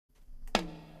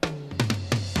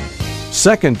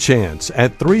Second Chance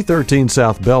at 313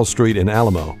 South Bell Street in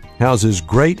Alamo houses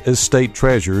great estate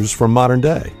treasures from modern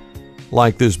day,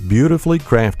 like this beautifully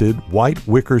crafted white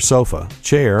wicker sofa,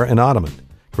 chair, and ottoman,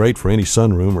 great for any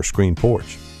sunroom or screen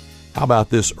porch. How about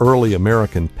this early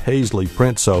American paisley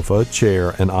print sofa,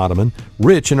 chair, and ottoman,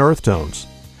 rich in earth tones?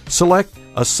 Select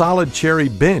a solid cherry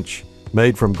bench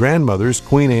made from grandmother's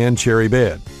Queen Anne cherry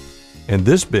bed, and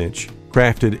this bench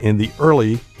crafted in the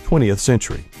early 20th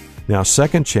century. Now,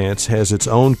 Second Chance has its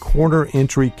own corner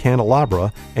entry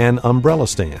candelabra and umbrella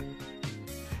stand.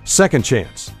 Second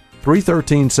Chance,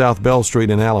 313 South Bell Street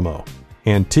in Alamo.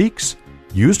 Antiques,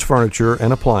 used furniture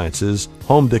and appliances,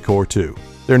 home decor too.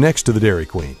 They're next to the Dairy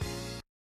Queen.